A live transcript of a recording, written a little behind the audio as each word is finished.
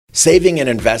Saving and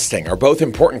investing are both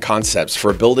important concepts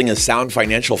for building a sound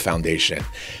financial foundation,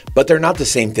 but they're not the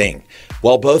same thing.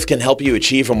 While both can help you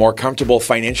achieve a more comfortable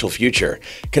financial future,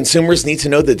 consumers need to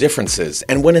know the differences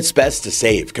and when it's best to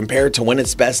save compared to when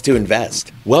it's best to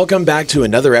invest. Welcome back to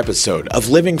another episode of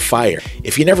Living Fire.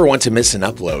 If you never want to miss an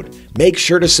upload, make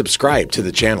sure to subscribe to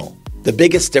the channel. The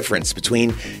biggest difference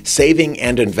between saving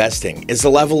and investing is the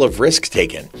level of risk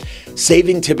taken.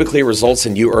 Saving typically results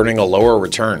in you earning a lower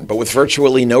return, but with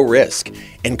virtually no risk.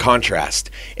 In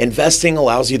contrast, investing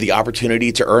allows you the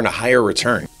opportunity to earn a higher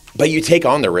return, but you take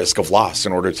on the risk of loss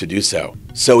in order to do so.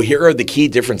 So here are the key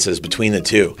differences between the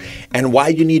two, and why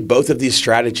you need both of these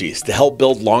strategies to help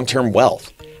build long-term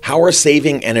wealth. How are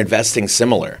saving and investing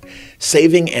similar?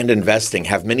 Saving and investing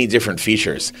have many different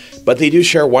features, but they do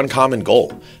share one common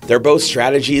goal. They're both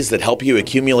strategies that help you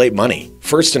accumulate money.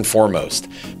 First and foremost,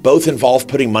 both involve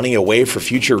putting money away for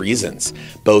future reasons.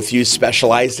 Both use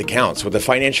specialized accounts with a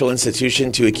financial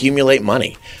institution to accumulate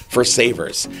money. For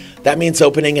savers, that means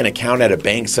opening an account at a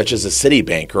bank such as a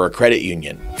Citibank or a credit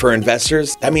union. For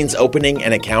investors, that means opening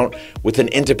an account with an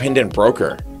independent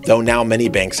broker, though now many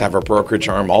banks have a brokerage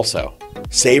arm also.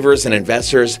 Savers and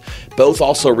investors both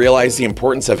also realize the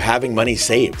importance of having money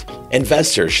saved.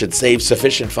 Investors should save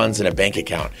sufficient funds in a bank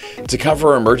account to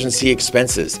cover emergency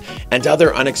expenses and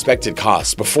other unexpected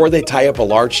costs before they tie up a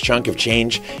large chunk of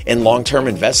change in long-term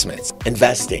investments.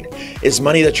 Investing is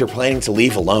money that you're planning to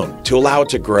leave alone to allow it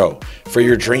to grow for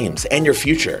your dreams and your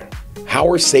future. How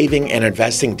are saving and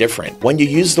investing different? When you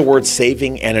use the word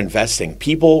saving and investing,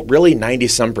 people, really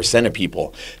 90% of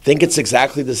people, think it's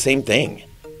exactly the same thing.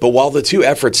 But while the two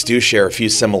efforts do share a few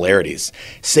similarities,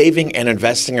 saving and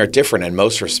investing are different in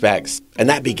most respects, and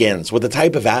that begins with the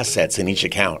type of assets in each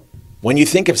account. When you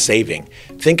think of saving,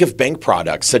 think of bank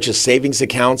products such as savings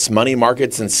accounts, money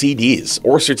markets, and CDs,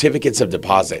 or certificates of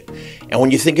deposit. And when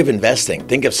you think of investing,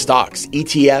 think of stocks,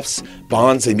 ETFs,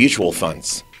 bonds, and mutual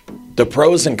funds. The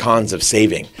pros and cons of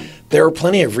saving. There are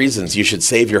plenty of reasons you should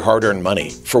save your hard-earned money.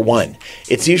 For one,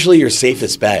 it's usually your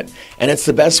safest bet, and it's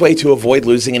the best way to avoid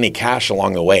losing any cash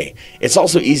along the way. It's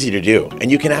also easy to do, and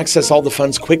you can access all the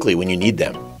funds quickly when you need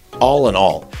them. All in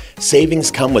all,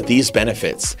 savings come with these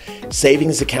benefits.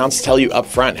 Savings accounts tell you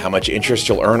upfront how much interest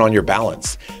you'll earn on your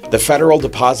balance. The Federal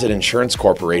Deposit Insurance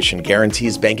Corporation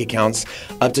guarantees bank accounts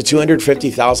up to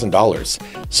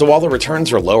 $250,000. So while the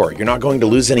returns are lower, you're not going to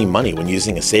lose any money when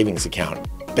using a savings account.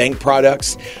 Bank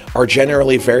products are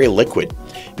generally very liquid,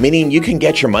 meaning you can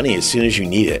get your money as soon as you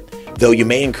need it, though you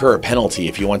may incur a penalty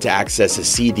if you want to access a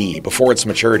CD before its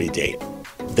maturity date.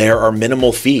 There are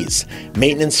minimal fees,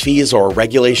 maintenance fees or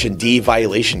Regulation D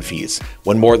violation fees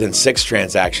when more than 6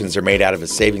 transactions are made out of a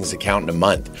savings account in a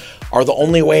month are the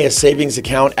only way a savings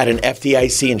account at an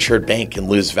FDIC-insured bank can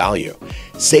lose value.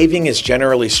 Saving is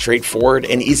generally straightforward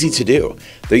and easy to do.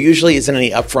 There usually isn't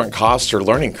any upfront cost or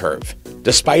learning curve.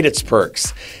 Despite its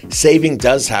perks, saving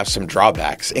does have some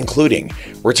drawbacks, including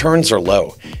returns are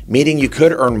low, meaning you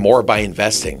could earn more by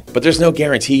investing, but there's no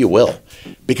guarantee you will.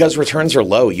 Because returns are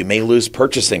low, you may lose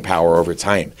purchasing power over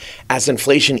time, as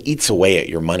inflation eats away at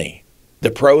your money. The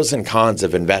pros and cons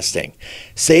of investing.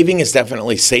 Saving is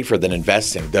definitely safer than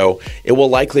investing, though it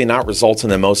will likely not result in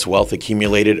the most wealth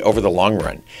accumulated over the long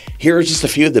run. Here are just a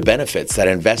few of the benefits that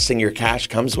investing your cash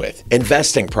comes with.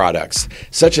 Investing products,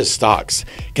 such as stocks,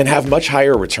 can have much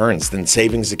higher returns than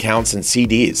savings accounts and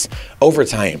CDs. Over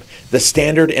time, the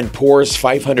Standard & Poor's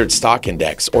 500 Stock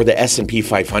Index, or the S&P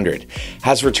 500,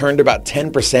 has returned about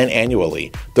 10%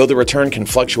 annually, though the return can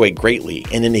fluctuate greatly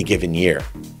in any given year.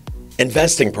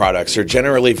 Investing products are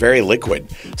generally very liquid.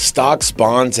 Stocks,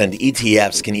 bonds, and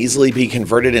ETFs can easily be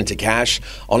converted into cash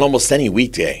on almost any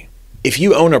weekday. If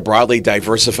you own a broadly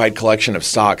diversified collection of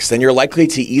stocks, then you're likely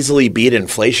to easily beat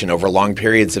inflation over long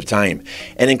periods of time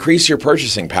and increase your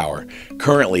purchasing power.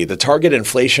 Currently, the target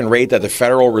inflation rate that the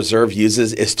Federal Reserve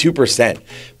uses is 2%,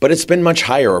 but it's been much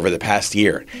higher over the past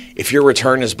year. If your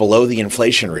return is below the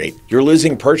inflation rate, you're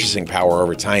losing purchasing power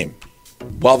over time.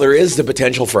 While there is the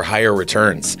potential for higher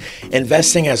returns,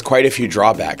 investing has quite a few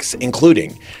drawbacks,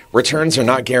 including returns are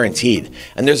not guaranteed,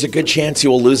 and there's a good chance you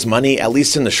will lose money at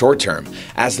least in the short term,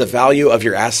 as the value of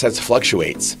your assets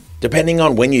fluctuates. Depending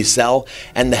on when you sell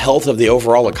and the health of the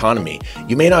overall economy,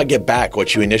 you may not get back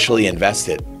what you initially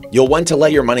invested. You'll want to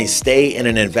let your money stay in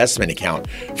an investment account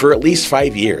for at least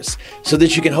 5 years so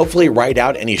that you can hopefully ride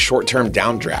out any short-term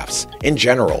downdrafts. In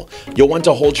general, you'll want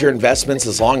to hold your investments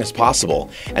as long as possible,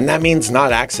 and that means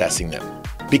not accessing them.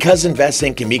 Because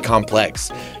investing can be complex,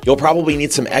 you'll probably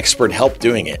need some expert help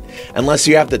doing it, unless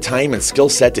you have the time and skill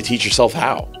set to teach yourself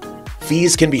how.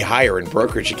 Fees can be higher in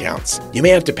brokerage accounts. You may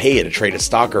have to pay to trade a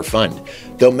stock or fund,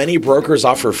 though many brokers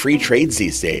offer free trades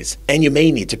these days, and you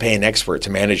may need to pay an expert to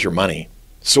manage your money.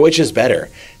 So which is better,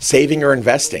 saving or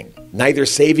investing? Neither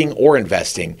saving or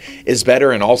investing is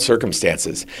better in all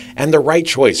circumstances, and the right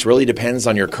choice really depends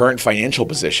on your current financial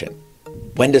position.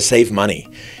 When to save money?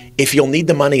 If you'll need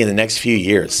the money in the next few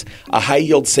years, a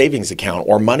high-yield savings account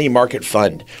or money market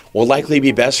fund will likely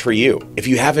be best for you. If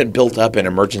you haven't built up an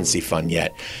emergency fund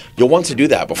yet, you'll want to do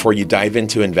that before you dive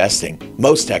into investing.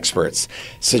 Most experts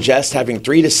suggest having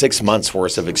 3 to 6 months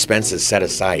worth of expenses set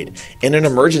aside in an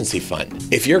emergency fund.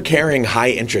 If you're carrying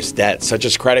high-interest debt, such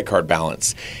as credit card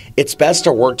balance, it's best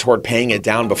to work toward paying it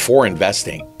down before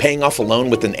investing. Paying off a loan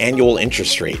with an annual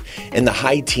interest rate in the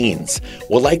high teens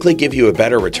will likely give you a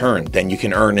better return than you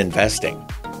can earn investing.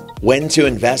 When to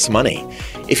invest money?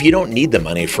 If you don't need the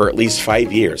money for at least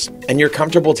 5 years and you're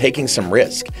comfortable taking some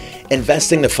risk,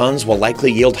 investing the funds will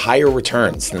likely yield higher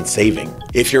returns than saving.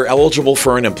 If you're eligible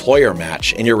for an employer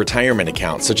match in your retirement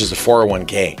account, such as a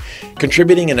 401k,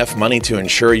 contributing enough money to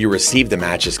ensure you receive the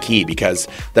match is key because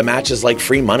the match is like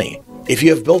free money. If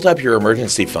you have built up your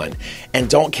emergency fund and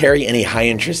don't carry any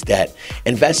high-interest debt,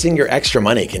 investing your extra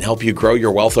money can help you grow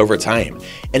your wealth over time.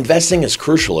 Investing is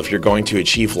crucial if you're going to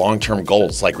achieve long-term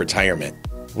goals like retirement.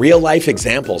 Real-life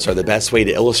examples are the best way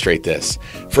to illustrate this.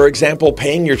 For example,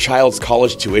 paying your child's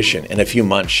college tuition in a few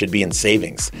months should be in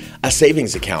savings. A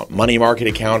savings account, money market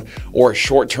account, or a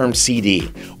short-term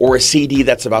CD, or a CD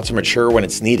that's about to mature when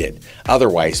it's needed.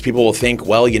 Otherwise, people will think,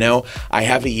 well, I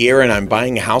have a year and I'm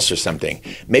buying a house or something.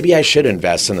 Maybe I should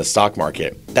invest in the stock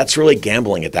market. That's really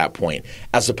gambling at that point,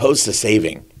 as opposed to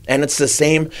saving. And it's the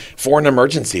same for an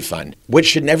emergency fund, which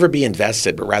should never be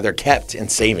invested, but rather kept in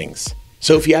savings.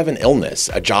 So if you have an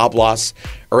illness, a job loss,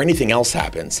 or anything else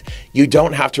happens, you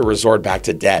don't have to resort back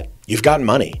to debt. You've got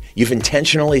money you've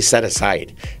intentionally set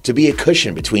aside to be a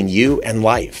cushion between you and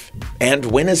life. And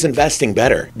when is investing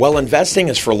better? Well, investing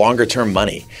is for longer-term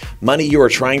money you are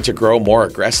trying to grow more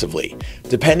aggressively.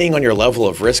 Depending on your level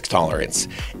of risk tolerance,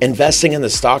 investing in the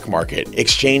stock market,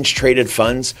 exchange-traded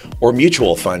funds, or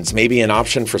mutual funds may be an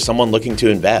option for someone looking to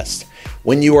invest.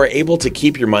 When you are able to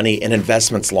keep your money in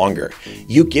investments longer,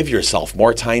 you give yourself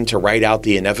more time to ride out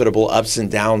the inevitable ups and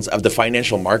downs of the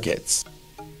financial markets.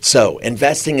 So,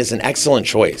 investing is an excellent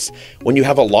choice when you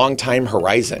have a long time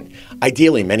horizon,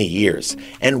 ideally many years,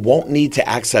 and won't need to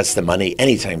access the money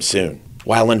anytime soon.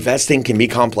 While investing can be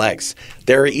complex,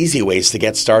 there are easy ways to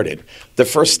get started. The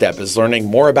first step is learning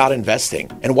more about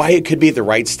investing and why it could be the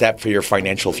right step for your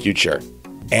financial future.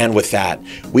 And with that,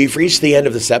 we've reached the end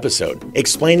of this episode,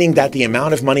 explaining that the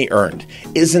amount of money earned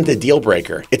isn't the deal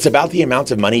breaker. It's about the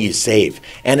amount of money you save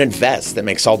and invest that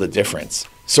makes all the difference.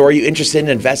 So are you interested in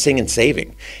investing and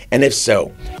saving? And if so,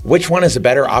 which one is a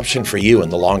better option for you in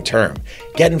the long term?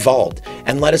 Get involved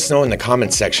and let us know in the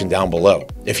comments section down below.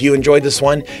 If you enjoyed this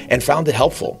one and found it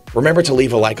helpful, remember to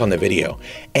leave a like on the video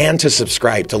and to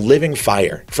subscribe to Living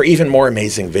Fire for even more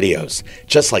amazing videos,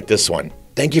 just like this one.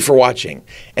 Thank you for watching,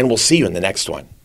 and we'll see you in the next one.